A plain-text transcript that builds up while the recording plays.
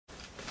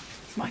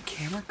Is my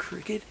camera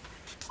crooked?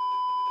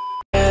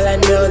 Girl, I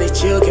know that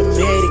you can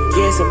me to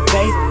get some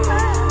pay.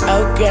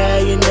 Oh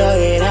girl, you know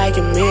that I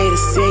can me to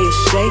see you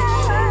shake.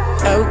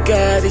 Oh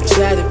girl, they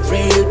try to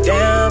bring you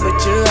down, but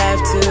you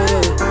have to.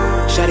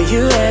 Shawty,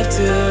 you have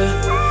to.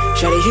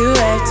 Shawty, you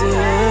have to.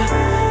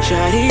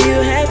 Shawty,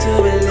 you have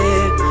to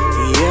believe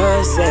in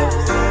yourself.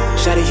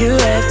 Shawty, you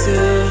have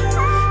to.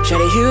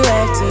 Shawty, you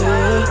have to.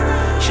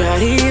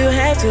 Shawty, you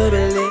have to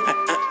believe.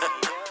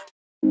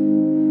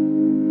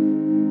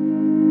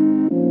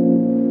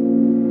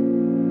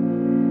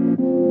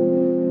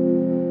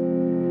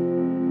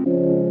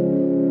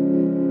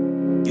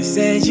 You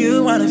said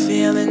you wanna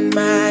feel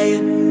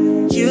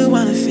admired, you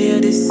wanna feel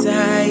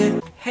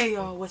desired. Hey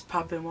y'all, what's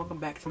poppin'? Welcome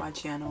back to my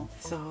channel.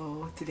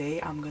 So today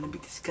I'm gonna be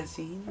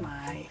discussing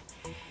my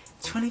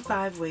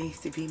 25 ways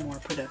to be more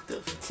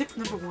productive. Tip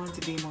number 1 to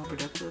be more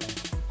productive: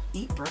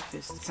 eat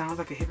breakfast. It sounds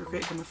like a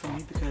hypocrite coming from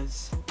me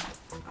because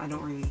I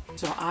don't really.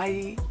 So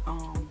I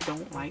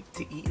don't like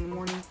to eat in the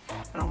morning.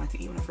 I don't like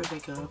to eat when I first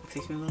wake up. It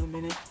takes me a little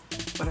minute,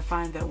 but I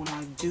find that when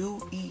I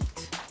do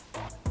eat,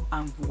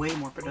 I'm way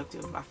more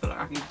productive. I feel like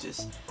I can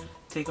just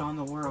take on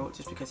the world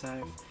just because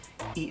I've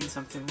eaten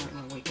something right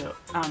when I wake up.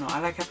 I don't know, I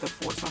like have to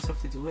force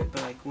myself to do it,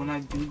 but like when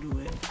I do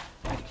it,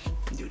 I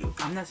do it.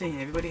 I'm not saying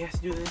everybody has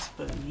to do this,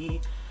 but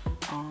me,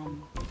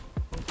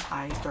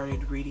 I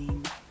started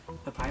reading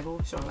the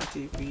Bible, so I like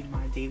to read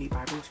my daily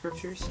Bible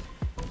scriptures,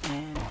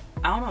 and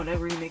I don't know, that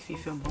really makes me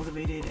feel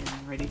motivated and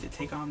ready to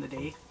take on the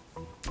day.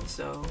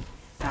 So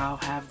I'll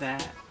have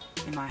that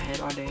in my head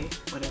all day,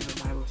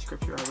 whatever Bible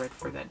scripture I read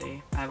for that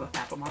day. I have an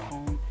app on my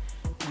phone,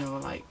 you know,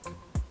 like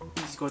you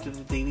just go to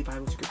the daily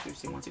Bible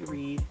scriptures they want you to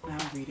read,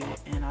 and I'll read it,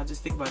 and I'll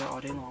just think about it all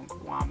day long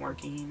while I'm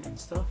working and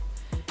stuff.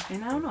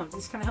 And I don't know,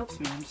 this kind of helps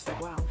me. I'm just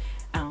like, wow.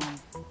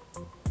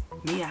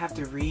 Me, I have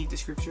to read the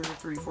scripture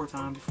 3 or 4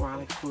 times before I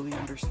like fully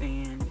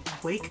understand.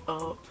 Wake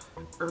up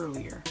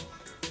earlier.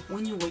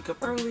 When you wake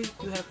up early,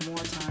 you have more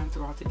time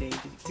throughout the day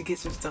to get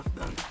some stuff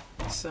done.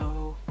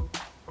 So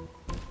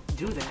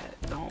do that.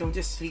 Don't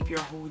just sleep your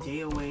whole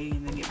day away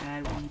and then get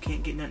mad when you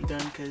can't get nothing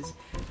done. Because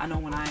I know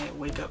when I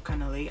wake up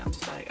kind of late, I'm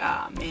just like,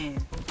 ah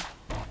man,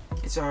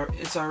 it's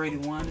already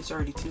 1, it's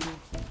already 2.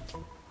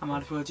 I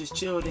might as well just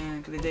chill then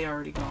because the day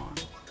already gone.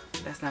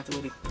 That's not the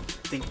way to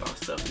think about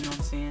stuff, you know what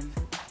I'm saying?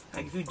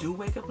 Like if you do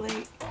wake up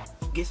late,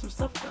 get some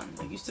stuff done.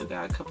 Like you still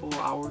got a couple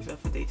hours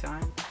left of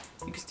daytime,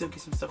 you can still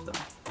get some stuff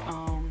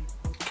done.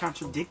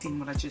 Contradicting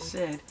what I just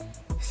said,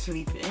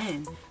 sleep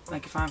in.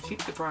 Like if I'm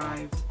sleep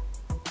deprived,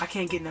 I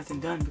can't get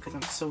nothing done because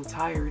I'm so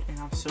tired and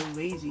I'm so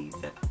lazy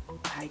that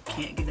I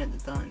can't get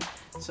nothing done.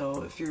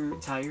 So if you're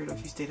tired, or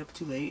if you stayed up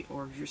too late,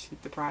 or if you're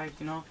sleep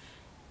deprived, you know,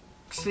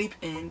 sleep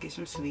in, get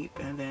some sleep,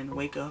 and then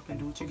wake up and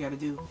do what you gotta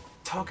do.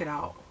 Talk it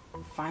out.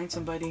 Find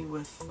somebody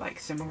with like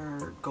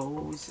similar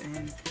goals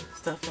and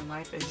stuff in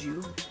life as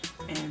you,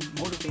 and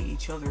motivate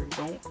each other.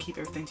 Don't keep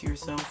everything to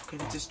yourself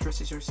because it just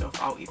stresses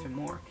yourself out even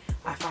more.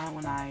 I find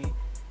when I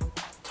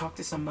talk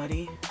to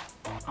somebody,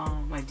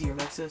 like dear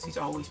Alexis, she's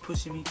always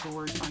pushing me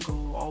towards my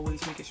goal,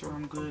 always making sure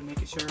I'm good,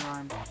 making sure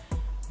I'm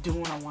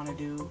doing what I want to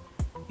do. You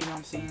know what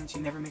I'm saying? She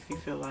never makes me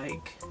feel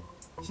like,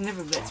 she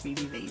never lets me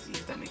be lazy,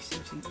 if that makes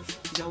sense.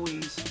 She's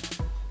always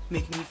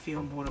making me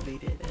feel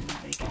motivated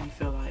and making me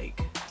feel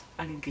like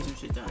I need to get some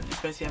shit done.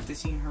 Especially after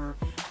seeing her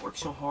work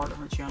so hard on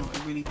her channel,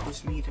 it really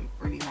pushed me to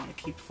really want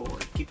to keep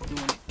forward, keep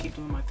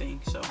doing my thing.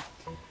 So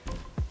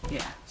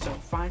yeah, so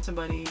find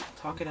somebody,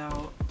 talk it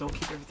out, don't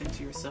keep everything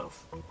to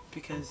yourself,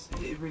 because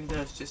it really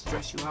does just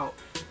stress you out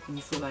and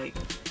you feel like,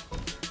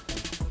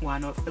 well, I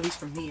know, at least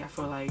for me, I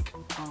feel like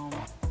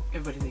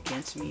everybody's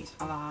against me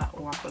a lot,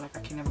 or I feel like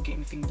I can never get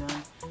anything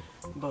done.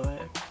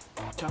 But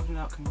talking it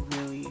out can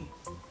really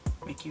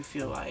make you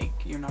feel like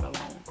you're not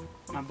alone.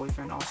 My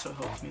boyfriend also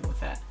helps me with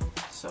that.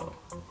 So,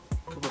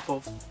 cause we're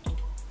both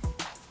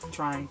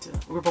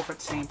at the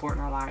same point in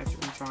our lives.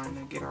 We're trying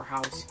to get our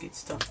house, get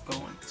stuff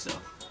going. So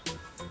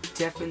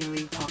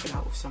definitely talk it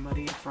out with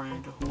somebody, a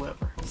friend, or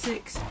whoever.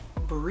 6,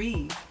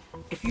 breathe.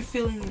 If you're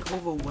feeling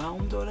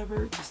overwhelmed or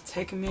whatever, just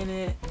take a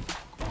minute.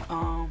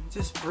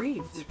 Just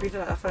breathe. Just breathe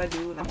out. That's what I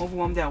do. When I'm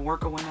overwhelmed at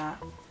work or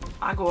whatnot,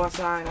 I go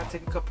outside, I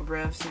take a couple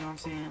breaths, you know what I'm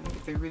saying? Like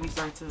if they really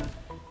start to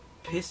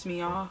piss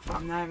me off,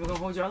 I'm not even gonna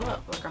hold y'all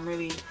up. Like I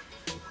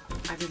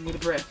just need a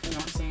breath, you know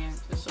what I'm saying?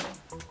 Just so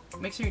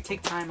make sure you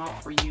take time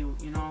out for you,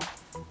 you know?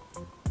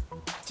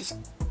 Just,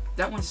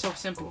 that one's so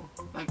simple.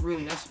 Like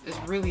really, it's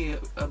really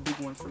a big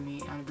one for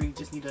me. I really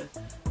just need to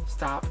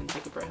stop and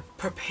take a breath.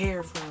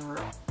 Prepare for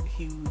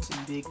huge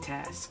and big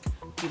tasks.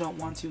 You don't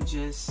want to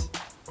just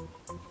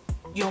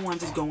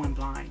go in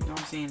blind, you know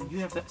what I'm saying? If you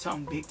have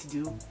something big to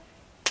do,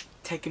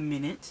 take a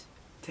minute,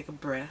 take a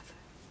breath,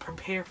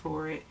 prepare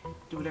for it,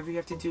 do whatever you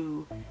have to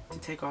do to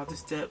take all the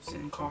steps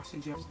and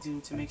cautions you have to do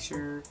to make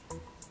sure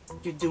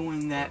you're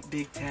doing that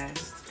big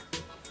task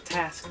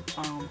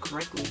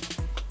correctly.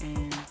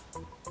 And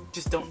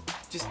just don't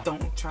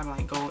try to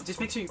like go, just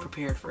make sure you're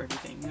prepared for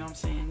everything, you know what I'm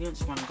saying? You don't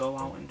just want to go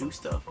out and do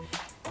stuff.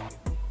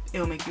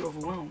 It'll make you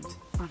overwhelmed.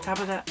 On top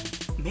of that,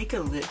 make a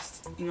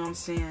list, you know what I'm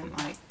saying?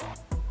 Like,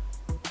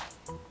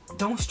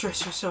 don't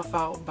stress yourself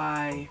out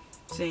by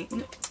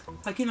saying,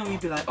 like, you know,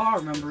 you'd be like, oh, I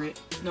remember it.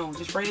 No,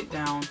 just write it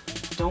down.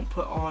 Don't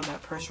put all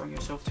that pressure on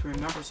yourself to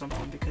remember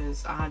something,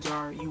 because odds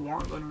are you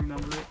aren't going to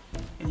remember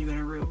it, and you're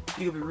gonna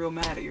be real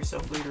mad at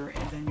yourself later,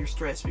 and then you're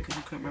stressed because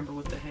you couldn't remember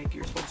what the heck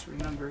you're supposed to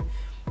remember.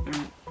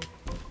 And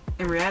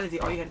in reality,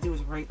 all you had to do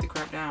was write the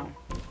crap down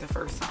the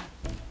first time,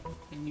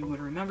 and you would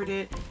have remembered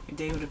it. Your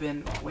day would have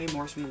been way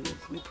more smooth.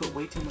 We put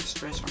way too much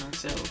stress on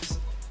ourselves,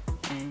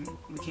 and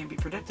we can't be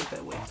productive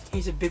that way.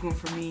 Here's a big one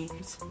for me: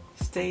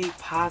 stay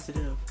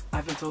positive.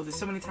 I've been told this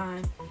so many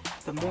times.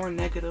 The more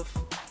negative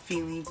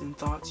feelings and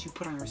thoughts you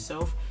put on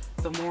yourself,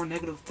 the more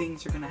negative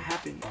things are going to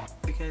happen,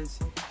 because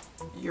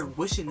you're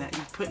wishing that,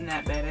 you're putting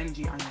that bad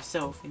energy on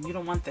yourself, and you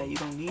don't want that. You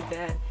don't need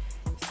that.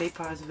 Stay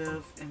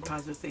positive, and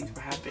positive things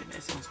will happen.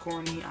 It sounds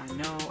corny, I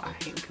know. I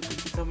hate when people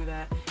can tell me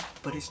that,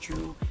 but it's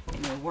true,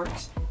 and it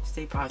works.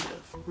 Stay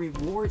positive.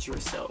 Reward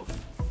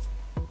yourself.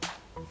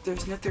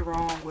 There's nothing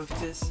wrong with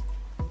just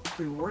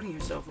rewarding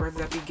yourself, whether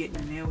that be getting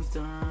your nails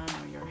done,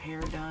 or your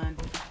hair done,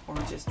 or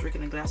just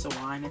drinking a glass of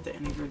wine at the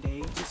end of your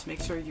day. Just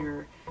make sure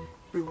you're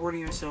rewarding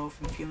yourself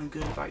and feeling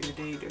good about your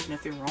day. There's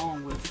nothing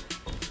wrong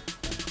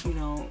with, you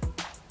know,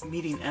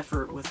 meeting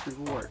effort with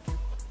reward.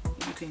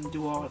 You can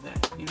do all of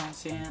that, you know what I'm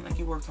saying? Like,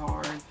 you worked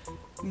hard,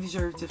 you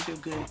deserve to feel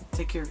good.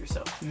 Take care of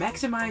yourself.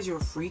 Maximize your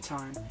free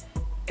time.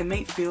 It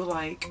may feel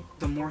like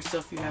the more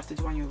stuff you have to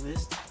do on your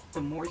list,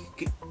 the more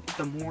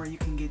you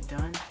can get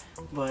done,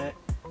 but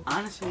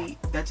honestly,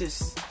 that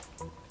just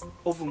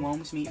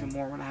overwhelms me even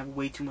more when I have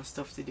way too much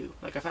stuff to do.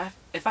 Like, if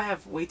I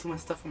have way too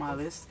much stuff on my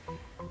list,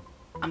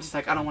 I'm just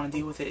like, I don't want to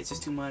deal with it. It's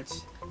just too much.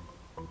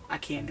 I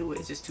can't do it.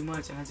 It's just too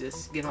much, and I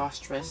just get all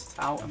stressed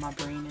out in my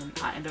brain, and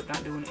I end up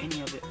not doing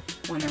any of it.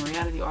 When in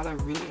reality, all I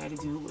really had to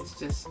do was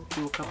just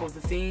do a couple of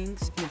the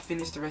things and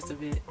finish the rest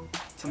of it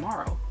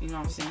tomorrow. You know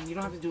what I'm saying? You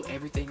don't have to do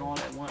everything all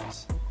at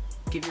once.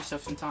 Give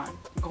yourself some time.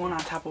 Going on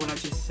top of what I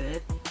just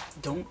said,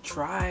 don't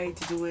try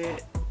to do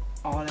it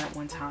all at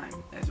one time.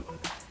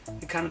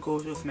 It kind of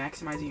goes with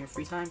maximizing your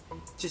free time.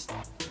 Just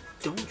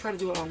don't try to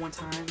do it all at one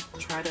time.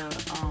 Try to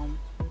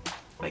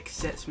like,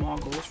 set small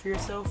goals for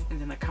yourself and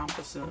then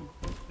accomplish them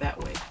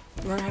that way.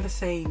 Learn how to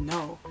say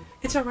no.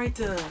 It's alright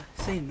to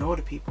say no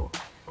to people.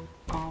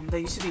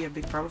 That used to be a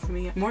big problem for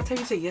me. The more time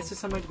you say yes to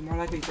somebody, the more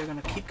likely they're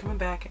gonna keep coming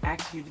back and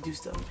asking you to do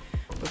stuff.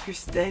 But if you're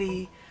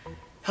steady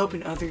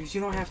helping others,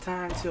 you don't have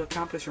time to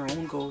accomplish your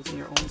own goals and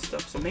your own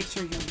stuff. So make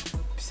sure you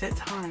set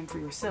time for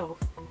yourself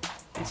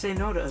and say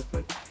no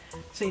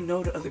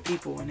to other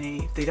people. And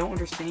if they don't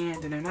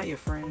understand, and they're not your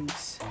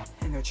friends,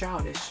 and they're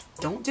childish,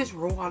 don't just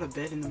roll out of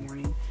bed in the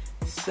morning.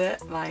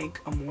 Set like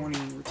a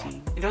morning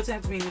routine. It doesn't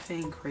have to be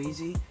anything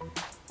crazy,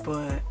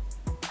 but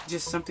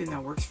just something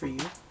that works for you.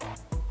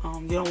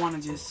 You don't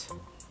want to just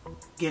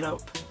get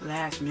up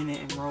last minute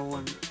and roll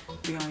and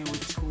be on your way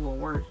to school or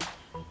work.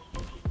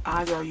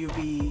 Odds are you'd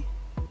be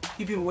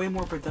way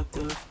more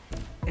productive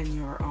in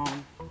your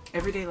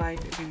everyday life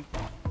if you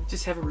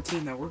just have a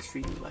routine that works for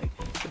you. Like,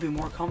 it'd be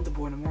more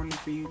comfortable in the morning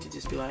for you to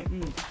just be like,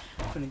 I'm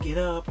gonna get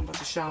up, I'm about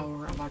to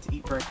shower, I'm about to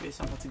eat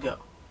breakfast, I'm about to go.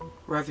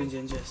 Rather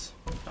than just,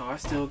 oh, I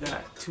still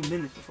got 2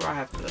 minutes before I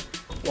have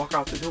to walk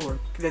out the door.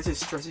 That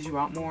just stresses you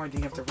out more.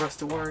 Then you have to rush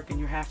to work, and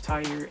you're half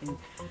tired, and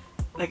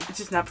like, it's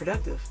just not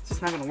productive. It's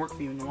just not gonna work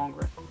for you in the long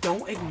run.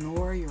 Don't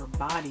ignore your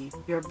body.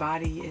 Your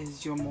body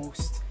is your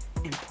most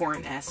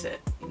important asset.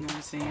 You know what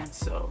I'm saying?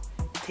 So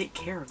take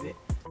care of it.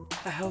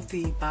 A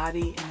healthy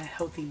body and a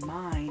healthy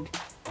mind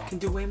can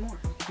do way more.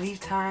 Leave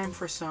time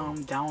for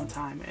some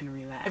downtime and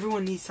relax.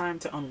 Everyone needs time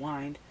to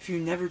unwind. If you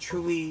never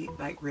truly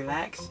like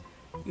relax,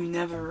 you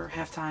never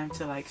have time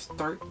to like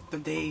start the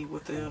day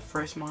with a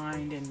fresh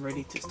mind and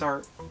ready to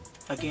start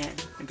again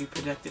and be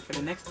productive for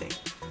the next day,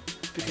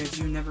 because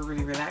you never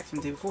really relaxed from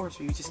the day before,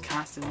 so you're just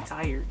constantly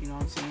tired. You know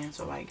what I'm saying?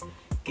 So like,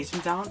 get some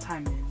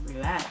downtime in,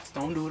 relax.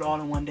 Don't do it all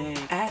in one day.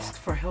 Ask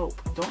for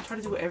help. Don't try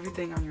to do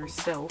everything on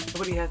yourself.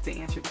 Nobody has the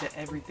answer to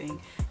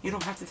everything. You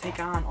don't have to take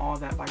on all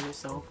that by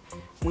yourself.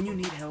 When you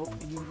need help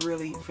and you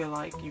really feel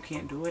like you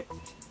can't do it,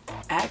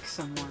 ask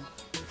someone,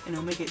 and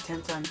it'll make it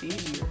 10 times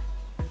easier.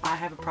 I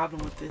have a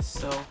problem with this,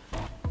 so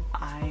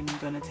I'm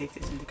gonna take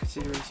this into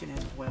consideration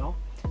as well.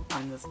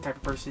 I'm the type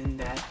of person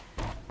that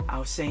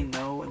I'll say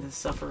no and then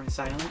suffer in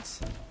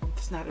silence.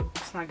 It's not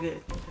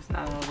good. It's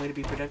not a way to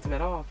be productive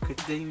at all,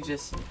 because then you're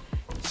just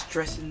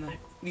stressing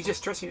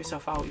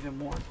yourself out even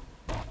more.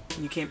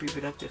 And you can't be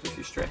productive if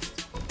you're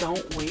stressed.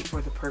 Don't wait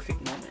for the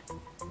perfect moment.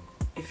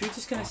 If you're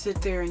just gonna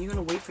sit there and you're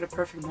gonna wait for the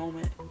perfect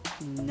moment,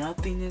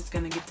 nothing is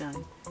gonna get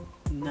done.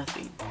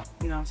 Nothing.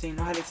 You know what I'm saying? You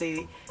know how they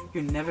say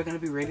you're never gonna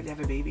be ready to have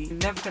a baby? You're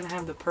never gonna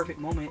have the perfect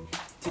moment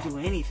to do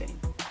anything.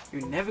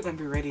 You're never gonna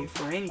be ready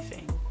for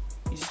anything.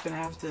 You're just gonna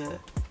have to.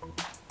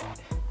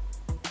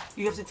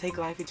 You have to take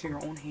life into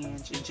your own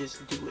hands and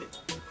just do it.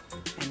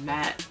 And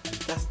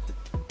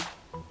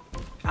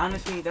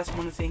honestly, that's one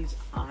of the things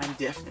I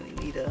definitely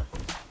need to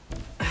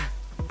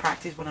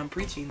practice when I'm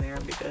preaching there,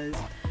 because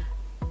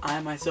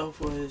I myself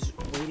was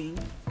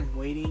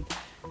waiting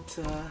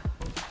to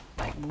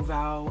like move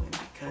out, and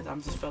because I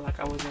just felt like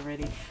I wasn't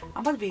ready.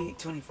 I'm about to be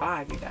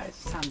 25, you guys.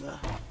 It's time to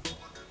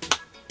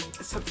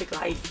take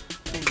life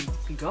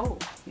and go.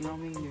 You know what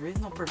I mean? There is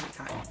no perfect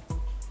time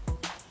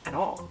at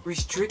all.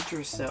 Restrict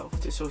yourself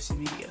to social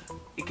media.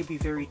 It could be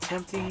very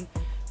tempting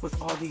with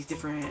all these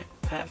different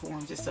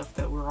platforms and stuff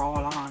that we're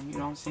all on, you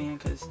know what I'm saying?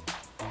 Because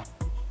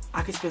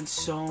I could spend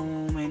so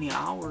many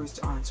hours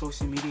on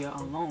social media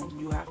alone.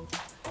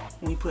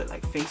 When you put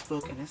like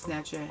Facebook and then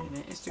Snapchat and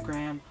then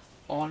Instagram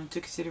all into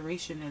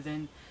consideration, and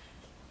then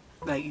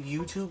like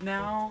YouTube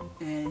now,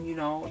 and you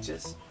know, it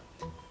just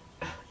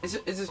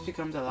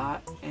becomes a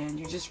lot, and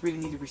you just really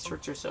need to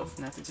restrict yourself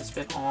not to just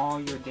spend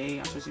all your day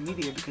on social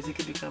media, because it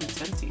could become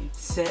tempting.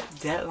 Set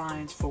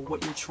deadlines for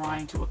what you're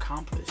trying to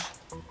accomplish.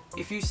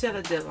 If you set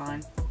a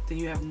deadline, then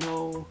you have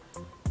no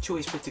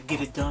choice but to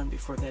get it done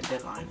before that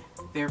deadline,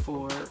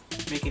 therefore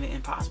making it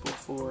impossible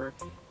for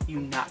you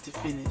not to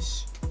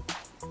finish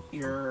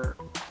your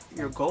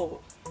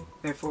goal.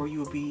 Therefore you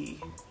will be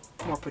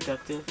more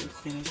productive in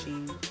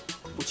finishing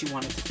what you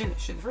wanted to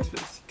finish in the first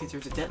place, because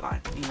there's a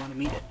deadline and you want to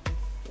meet it.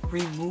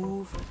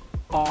 Remove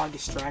all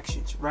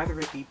distractions, rather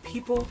it be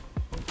people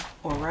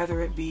or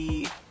rather it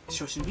be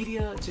social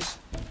media. Just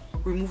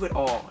remove it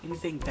all.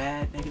 Anything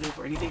bad, negative,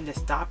 or anything that's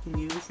stopping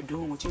you from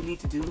doing what you need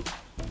to do,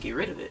 get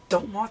rid of it.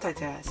 Don't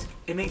multitask.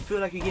 It may feel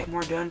like you get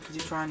more done because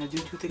you're trying to do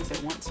 2 things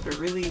at once, but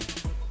really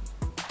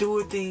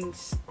doing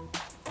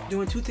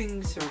 2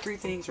 things or 3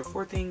 things or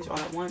 4 things all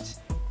at once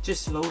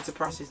just slows the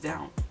process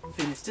down.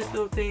 Finish this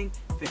little thing,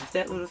 finish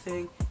that little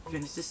thing,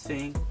 finish this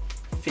thing,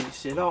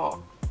 finish it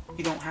all.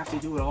 You don't have to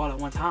do it all at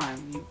one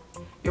time.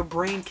 Your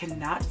brain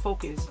cannot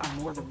focus on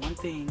more than one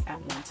thing at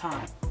one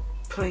time.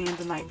 Plan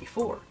the night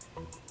before.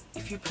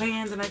 If you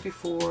plan the night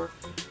before,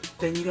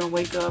 then you're going to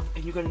wake up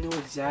and you're going to know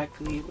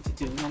exactly what to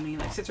do. You know what I mean?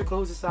 Like, set your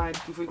clothes aside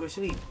before you go to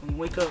sleep. When you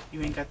wake up,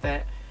 you ain't got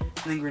that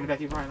lingering in the back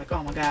of your mind. Like,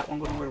 oh my God, what I'm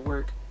going to wear to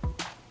work.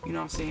 You know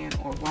what I'm saying?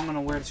 Or what I'm going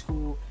to wear to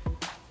school.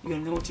 You're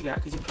going to know what you got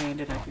because you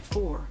planned the night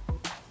before.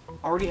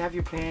 Already have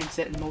your plan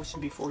set in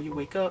motion before you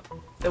wake up.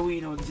 That way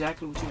you know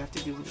exactly what you have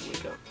to do when you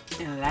wake up.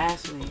 And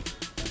lastly,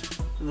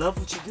 love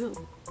what you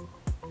do.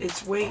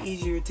 It's way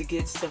easier to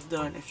get stuff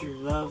done if you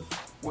love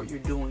what you're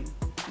doing.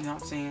 You know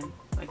what I'm saying?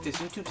 Like this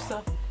YouTube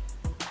stuff,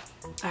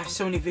 I have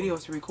so many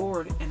videos to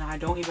record and I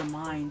don't even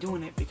mind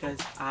doing it because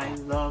I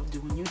love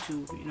doing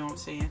YouTube, you know what I'm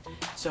saying?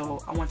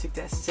 So I want to take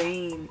that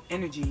same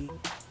energy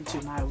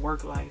into my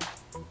work life,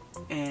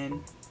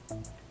 and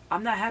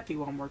I'm not happy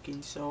while I'm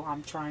working, so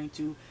I'm trying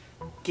to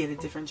get a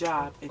different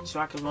job, and so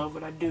I can love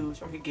what I do,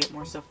 so I can get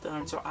more stuff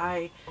done, so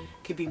I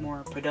can be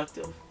more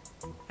productive.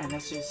 And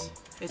it's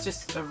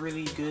just a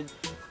really good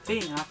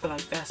thing. I feel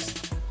like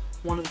that's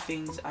one of the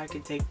things I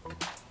can take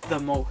the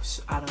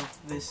most out of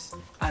this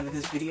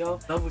video.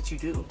 Love what you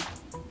do.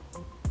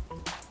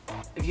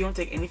 If you don't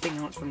take anything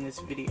else from this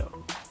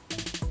video,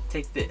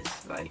 take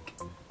this. Like,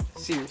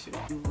 seriously,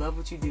 you love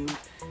what you do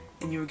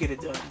and you'll get it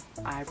done.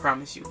 I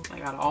promise you.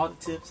 Like, out of all the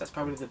tips, that's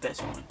probably the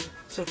best one.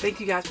 So thank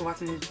you guys for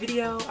watching this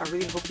video. I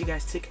really hope you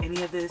guys took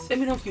any of this. Let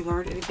me know if you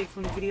learned anything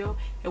from the video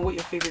and what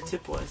your favorite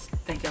tip was.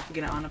 Thank y'all for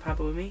getting on the pop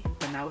with me.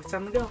 But now it's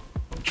time to go.